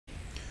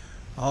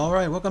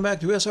Alright, welcome back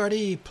to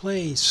SRD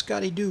Play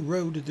Scotty Do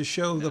Road to the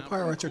Show. The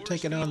Pirates are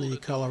taking on the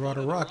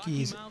Colorado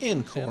Rockies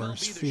in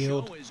Coors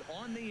Field.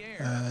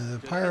 The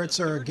Pirates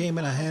are a game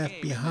and a half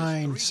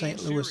behind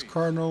St. Louis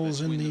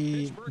Cardinals in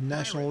the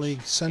National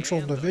League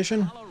Central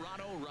Division.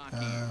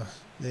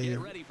 They are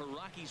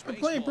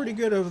playing pretty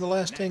good over the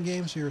last 10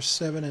 games. They're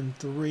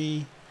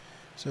 7-3.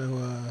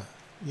 So,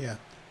 yeah.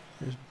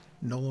 There's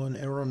Nolan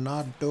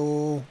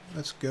Arenado.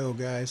 Let's go,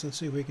 guys. Let's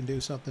see if we can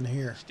do something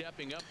here.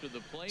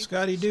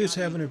 Scotty Do's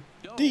having a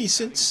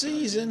decent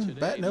season.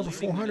 Batting over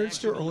 400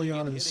 still early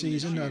on in the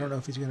season. I don't know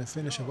if he's going to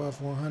finish above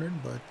 400,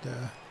 but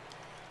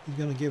he's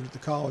going to give it the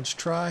college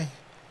try.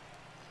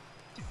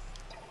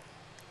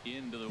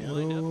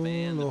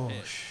 Oh,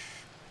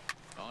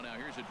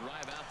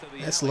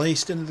 that's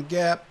laced into the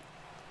gap.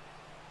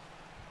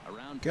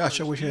 Gosh,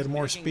 I wish I had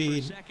more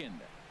speed.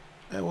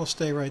 And we'll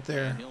stay right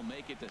there.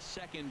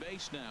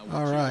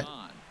 All right.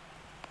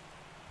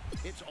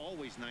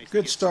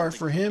 Good start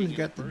for him. He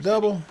got the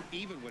double.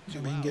 Maybe he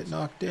can get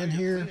knocked in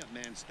here.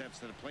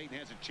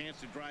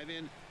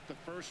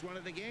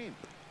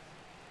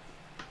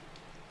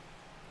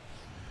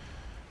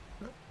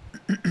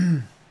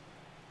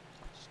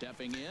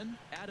 Stepping in,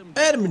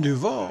 Adam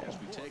Duvall. As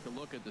we take a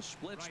look at the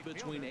splits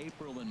between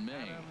April and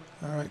May.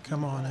 All right,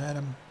 come on,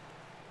 Adam.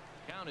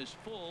 Count is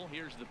full.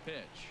 Here's the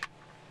pitch.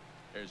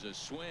 There's a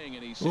swing,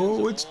 and he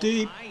oh, it's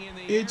deep.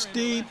 It's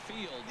deep.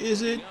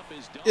 Is it?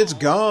 It's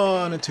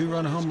gone. A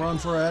two-run home run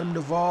for Adam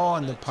Duvall,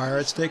 and the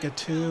Pirates take a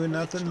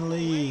 2-0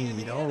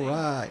 lead. All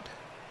right.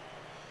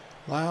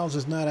 Lyles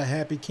is not a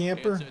happy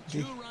camper.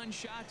 Gave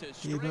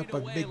up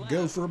a big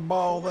gopher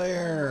ball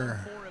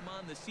there.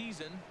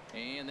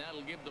 And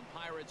that'll give the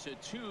Pirates a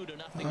 2-0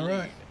 all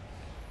right. lead.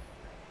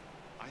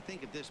 I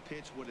think if this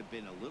pitch would have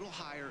been a little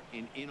higher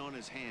and in on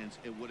his hands,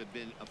 it would have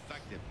been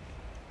effective.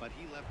 But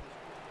he left this.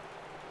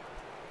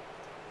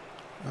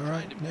 All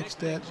right,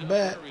 next at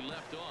bat.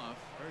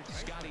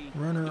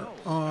 Runner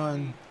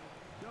on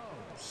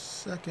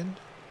second.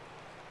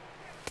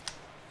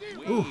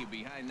 Ooh. All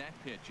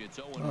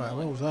right,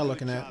 what was I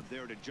looking at?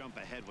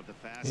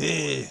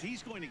 Yeah.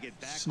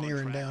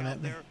 Sneering down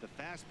at me. The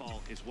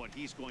fastball is what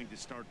he's going to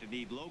start to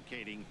need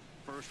locating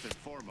first and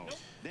foremost.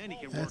 Then he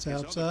can that's work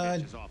outside. his other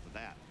pitches off of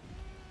that.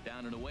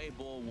 Down and away,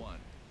 ball one.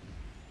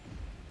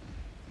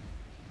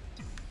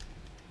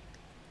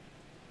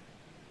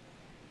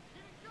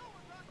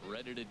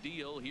 Ready to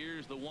deal.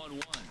 Here's the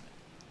 1-1.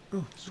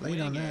 Ooh,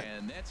 late on that.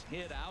 And that's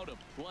hit out of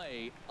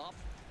play up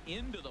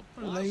into the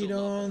late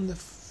on the.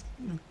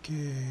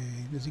 Okay,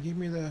 does he give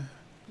me the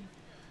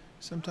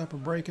some type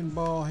of breaking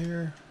ball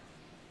here?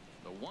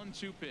 The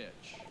 1-2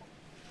 pitch.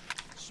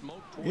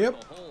 Smoke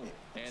yep, the hole.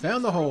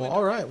 found the hole.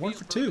 All right, 1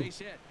 for 2.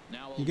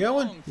 You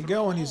going? You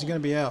going? He's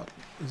going to be out.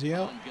 Is he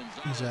out?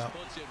 He's out.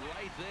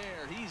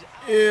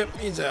 Yep,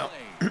 he's out.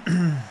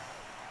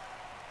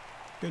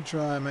 Good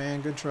try,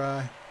 man. Good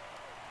try.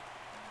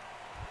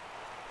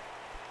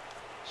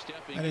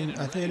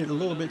 I think it a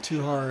little bit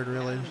too hard,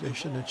 really. They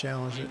shouldn't have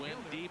challenged it. We'll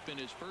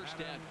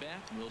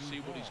see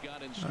what he's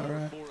got in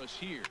store for us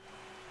here.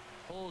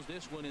 Pulls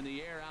this one in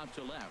the air out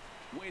to left.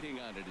 Waiting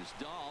on it is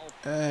Dahl.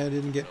 I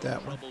didn't get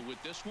that one.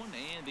 With this one,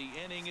 and the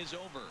inning is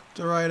over. It's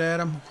all right,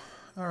 Adam.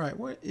 All right,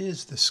 what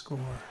is the score?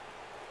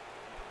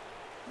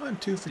 I'm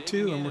 2 for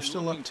 2, and we're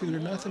still up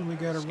 2-0. We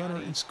got a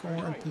runner in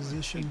scoring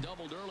position. He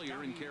doubled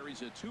earlier and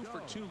carries a 2 for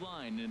 2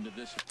 line into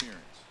this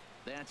appearance.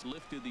 That's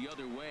lifted the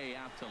other way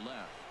out to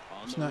left.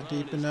 It's not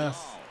deep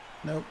enough.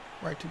 Nope,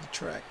 right to the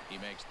track. He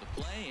makes the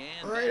play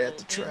and right at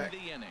the track.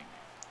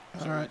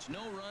 So all right. It's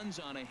no runs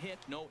on a hit,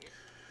 no.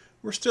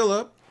 We're still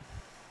up.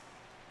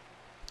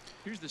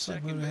 Here's the so I'm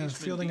second going to have a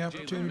fielding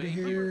opportunity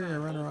here. A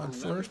runner on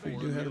first. We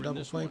do have a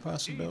double play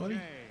possibility.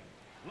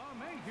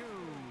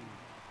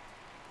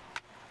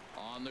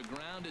 On the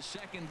ground to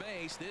second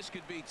base. This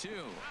could be 2.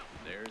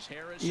 There's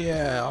Harris.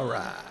 Yeah, all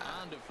right.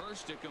 On to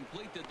first to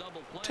complete the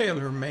double play.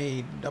 Taylor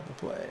made double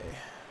play.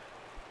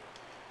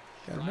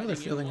 Got another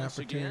fielding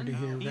opportunity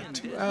here. We got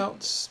 2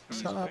 outs,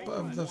 top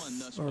of the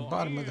or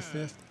bottom of the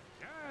 5th.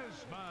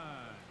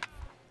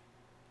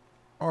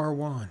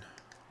 R1.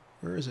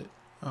 Where is it?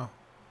 Oh.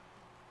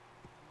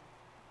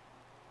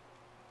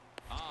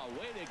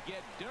 Way to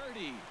get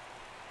dirty.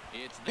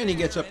 And he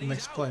gets up and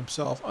makes the play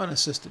himself,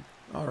 unassisted.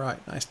 All right,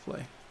 nice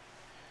play.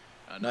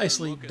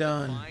 Nicely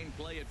done. Fine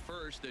play at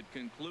first that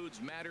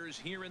concludes matters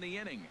here in the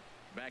inning.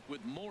 Back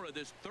with more of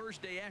this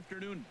Thursday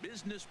afternoon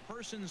business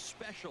person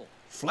special.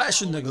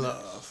 Flashing the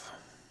glove.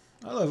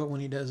 I love it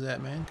when he does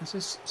that, man, because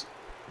his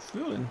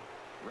fielding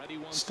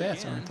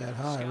stats aren't that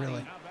high,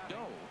 really.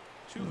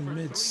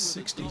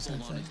 Mid-60s, I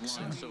think.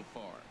 So.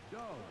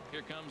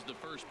 Here comes the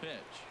first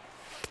pitch.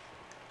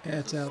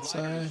 That's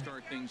outside.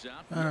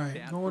 All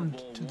right, going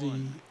to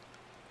the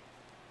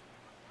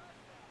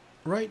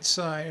right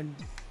side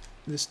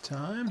this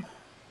time.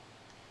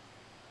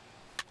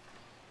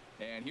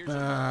 And here's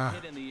a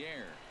hit in the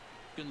air.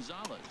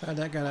 Gonzalez.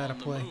 That got out of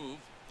play. Move,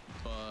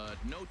 but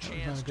no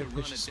chance to run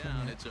it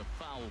down. It's a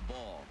foul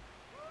ball.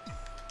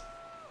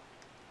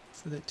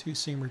 For that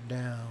two-seamer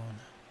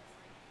down.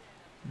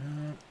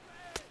 No.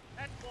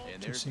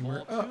 And there's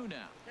Two-seamer ball up. 2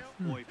 now.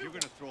 Boy, if you're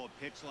going to throw a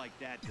pitch like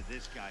that to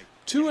this guy,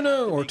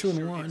 2-0 or make sure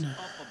 2-1. it's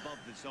up above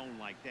the zone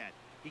like that.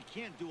 He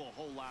can't do a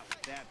whole lot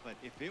with that, but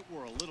if it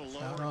were a little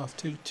Foul lower, off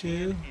he 2-2.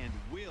 can and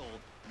will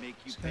make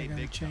you This guy pay got a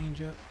big time.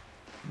 change up.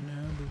 No,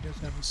 but he does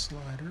have a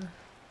slider.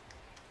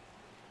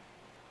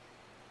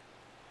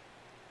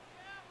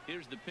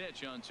 Here's the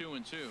pitch on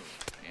 2-2.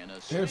 And a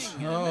There's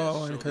swing and a miss, and a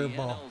so the curveball.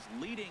 NL's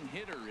leading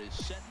hitter is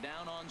set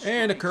down on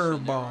And a strikes,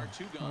 and there curveball. are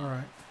 2 gone. All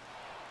right.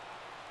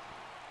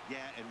 Yeah,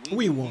 and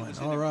We knew he won. was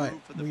in All the right.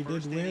 groove for the We did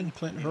first win. inning,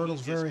 Clinton and he Hurdle's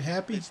just very kept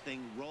happy. This thing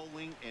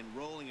rolling and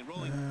rolling and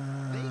rolling.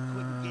 They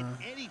couldn't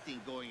get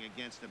anything going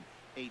against him.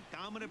 A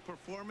dominant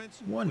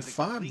performance.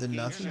 1-5 to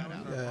nothing.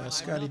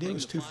 Scotty D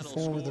was 2 for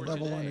 4 with a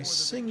double and a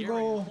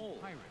single.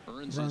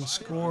 Run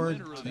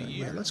scored.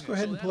 Yeah, let's go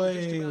ahead and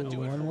play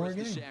one more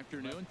game.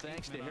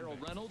 Thanks to Harold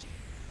Reynolds.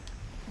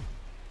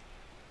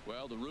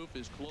 Well, the roof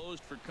is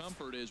closed for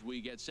comfort as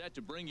we get set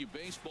to bring you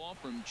baseball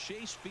from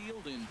Chase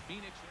Field in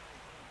Phoenix.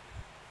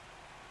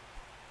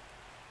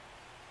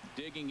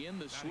 Digging in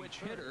the switch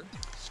hitter,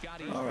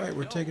 Scotty. All right,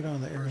 we're taking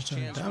on the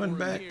Arizona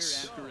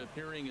Diamondbacks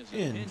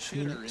in Phoenix.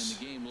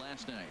 In the game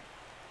last night.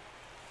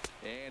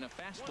 And a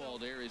fastball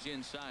there is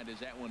inside as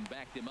that one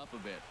backed him up a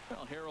bit.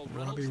 Well, Harold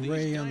Reynolds, Robbie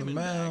Ray on the Diamondbacks,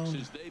 mound.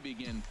 as they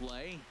begin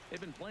play.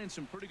 They've been playing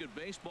some pretty good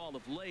baseball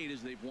of late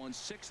as they've won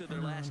 6 of their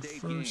On last 8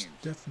 first, games.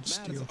 definite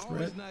steal It's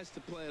always threat. nice to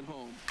play at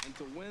home, and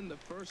to win the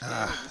first game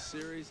of the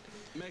series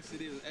makes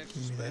it even extra Give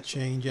me special. that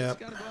change up.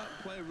 Just gotta go out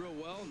and play real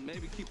well and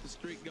maybe keep the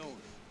streak going.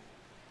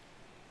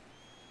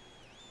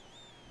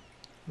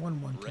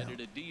 1-1 Ready count.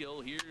 to deal.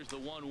 Here's the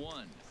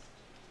 1-1.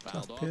 Tough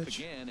Fouled off pitch.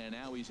 again, and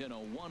now he's in a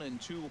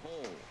 1-2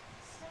 hole.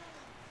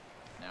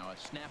 Now a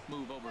snap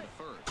move over to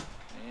first,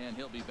 and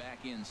he'll be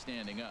back in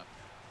standing up.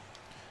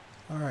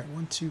 All right,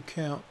 1-2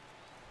 count.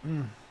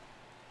 And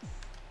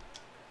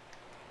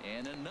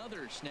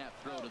another snap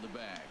throw to the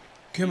bag.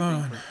 Come Keeping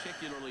on.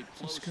 particularly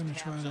close Just gonna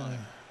try tabs on to,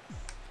 him.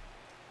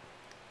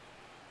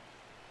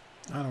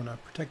 I don't know,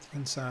 protect the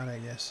inside, I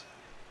guess.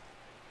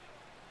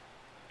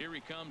 Here he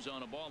comes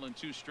on a ball and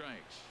 2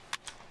 strikes.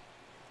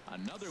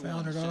 Another Fouled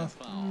one it sent off.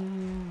 foul.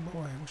 Boy,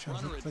 I wish I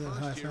was Runner looking at for that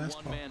high first here, 1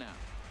 fastball. man out.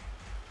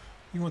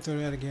 You want to throw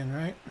that again,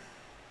 right?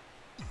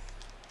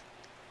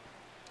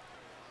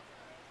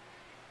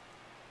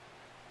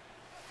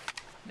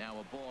 Now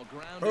a ball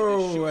grounded to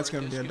Oh, short. that's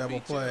going to This be a could double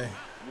two. play.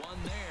 One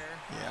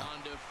there. Yeah.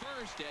 On to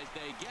first as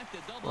they get the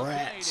double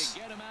Rats.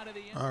 play to get him out of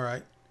the end. All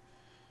right.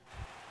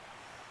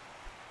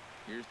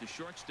 Here's the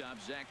shortstop,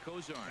 Zach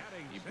Kozar.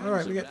 All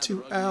right, we got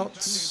 2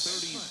 outs.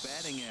 230s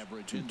batting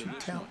average into 2-2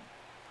 this count. one.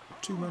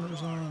 2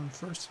 runners on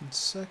first and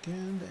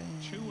second,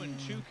 and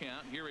 2-2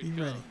 count. Here it be comes.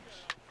 ready.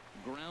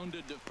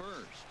 Grounded to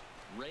first.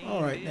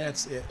 All right,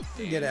 that's it.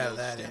 You get out of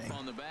that Step inning.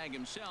 on the bag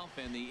himself,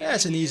 and the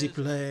That's an inning easy is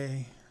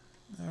play.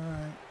 All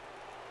right.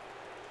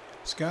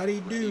 Scotty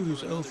Dews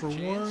 0 for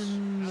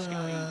 1.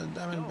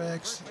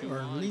 Diamondbacks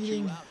are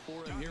leading. Need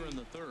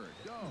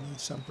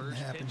something to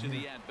happen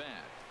here.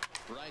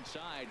 Right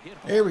side, hit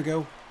There we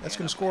go. That's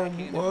going to score.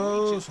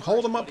 Whoa.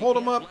 Hold him up. Hold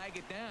him up.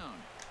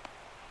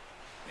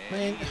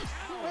 Man,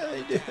 what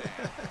did they do?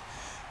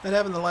 That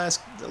happened the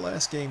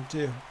last game,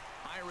 too.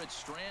 Pirates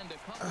strand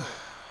a couple.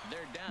 They're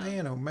down.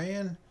 Man, oh,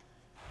 man.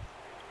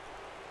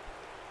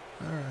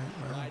 All right,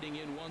 well, Riding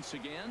in once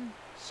again,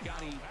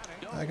 Scotty.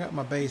 I got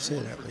my base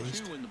hit at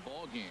least. 2 in the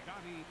ball game.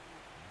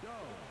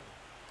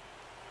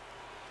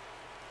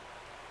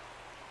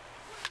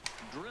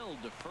 Drilled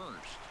to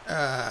first.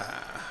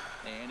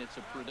 And it's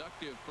a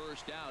productive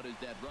first out as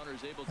that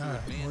runner's able to All right,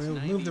 advance we'll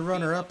 90 move the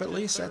runner feet up at to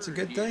least. That's a third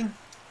good here. thing.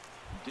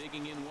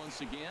 Digging in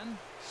once again,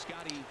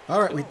 Scotty.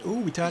 All right, we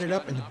Doe. tied it He's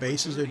up, got and the an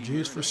bases are opportunity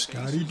juiced here for to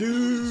Scotty face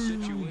Dew,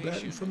 this situation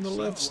batting from the and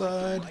left seems like the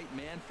side. right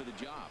man for the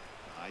job.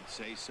 I'd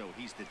say so.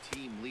 He's the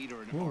team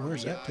leader in Whoa,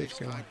 where's that RBIs. pitch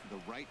going? Time for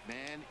the right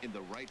man in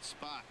the right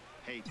spot.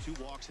 Hey, 2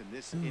 walks in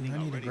this Ooh, inning I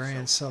need a already,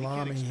 grand so he can't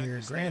salami expect here.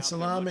 to stay Grand out there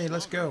salami, much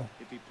let's longer. go.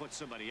 If he puts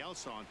somebody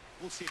else on,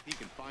 we'll see if he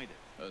can find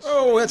it. A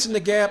Oh, swing that's in the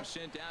and a gap. drive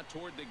sent out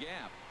toward the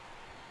gap.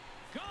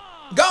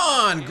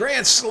 Gone!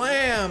 Grand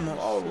slam!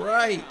 All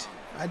right.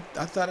 I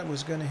thought it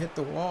was going to hit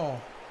the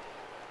wall.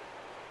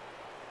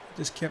 It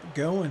just kept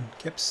going,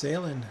 kept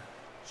sailing.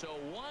 So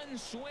one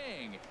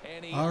swing,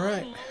 and he All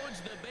right.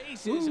 unloads the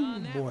bases Ooh,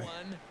 on that boy.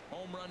 one.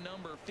 Home run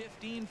number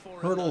 15 for him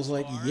Hurdle's thus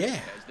like, far, yeah.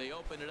 as they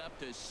open it up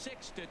to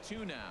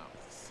 6-2 now.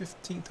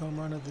 15th home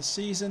run of the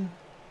season.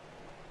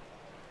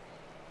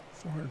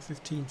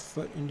 415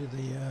 foot into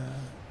the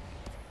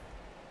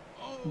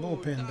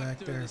bullpen back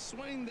Doctor, there. The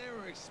swing they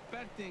were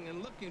expecting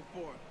and looking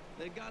for.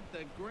 They got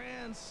the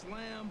grand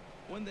slam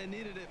when they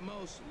needed it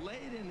most, late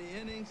in the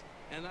innings,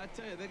 and I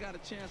tell you, they got a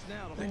chance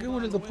now to They hold go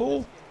on into to the win pool.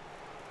 this game.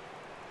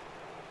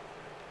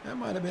 That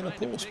might have been a Trying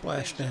to pool pick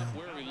splashdown. things up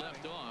where we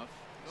left off,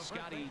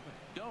 Scotty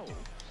Doe.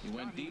 He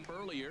went deep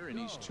earlier, and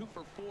he's 2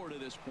 for 4 to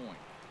this point.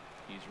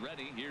 He's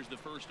ready. Here's the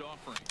first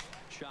offering.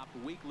 Chopped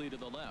weakly to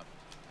the left.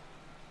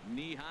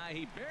 Knee high,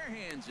 he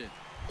barehands it.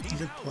 He's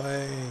Good out.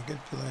 play,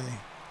 good play.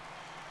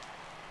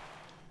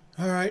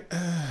 All right,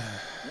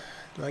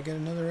 Do I get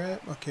another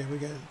app? Okay, we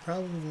got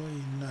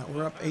probably not.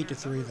 We're up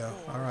 8-3 though.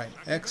 All right,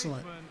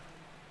 excellent.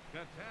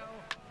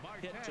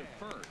 Hit to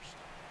first.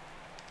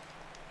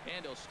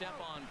 And he'll step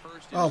on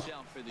first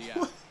himself for the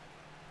out.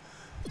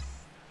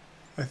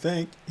 I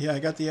think. Yeah, I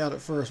got the out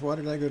at first. Why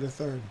did I go to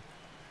third?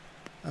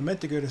 I meant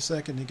to go to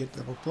second to get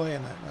double play,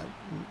 and I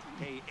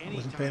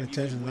wasn't paying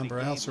attention to the number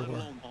of outs there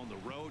were.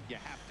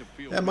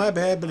 Yeah, my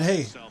bad, but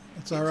hey,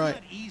 it's all right.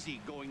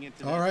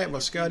 All right, well,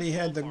 Scotty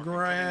had the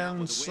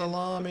grand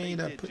salami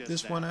to put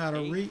this one out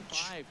of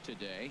reach.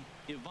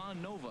 You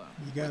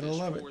gotta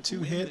love it.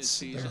 2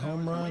 hits, a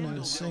home run, and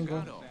a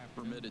single.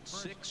 4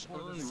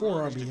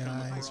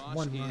 RBIs,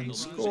 1 run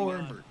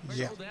scored.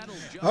 Yeah.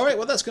 All right,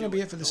 well, that's going to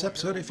be it for this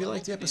episode. If you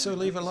liked the episode,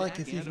 leave a like.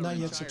 If you've not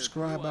yet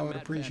subscribed, I would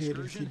appreciate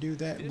it if you do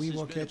that. We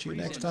will catch you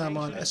next time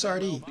on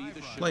SRD.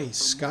 Play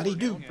Scotty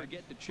Do.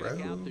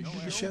 Road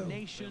to the show.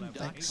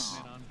 Thanks.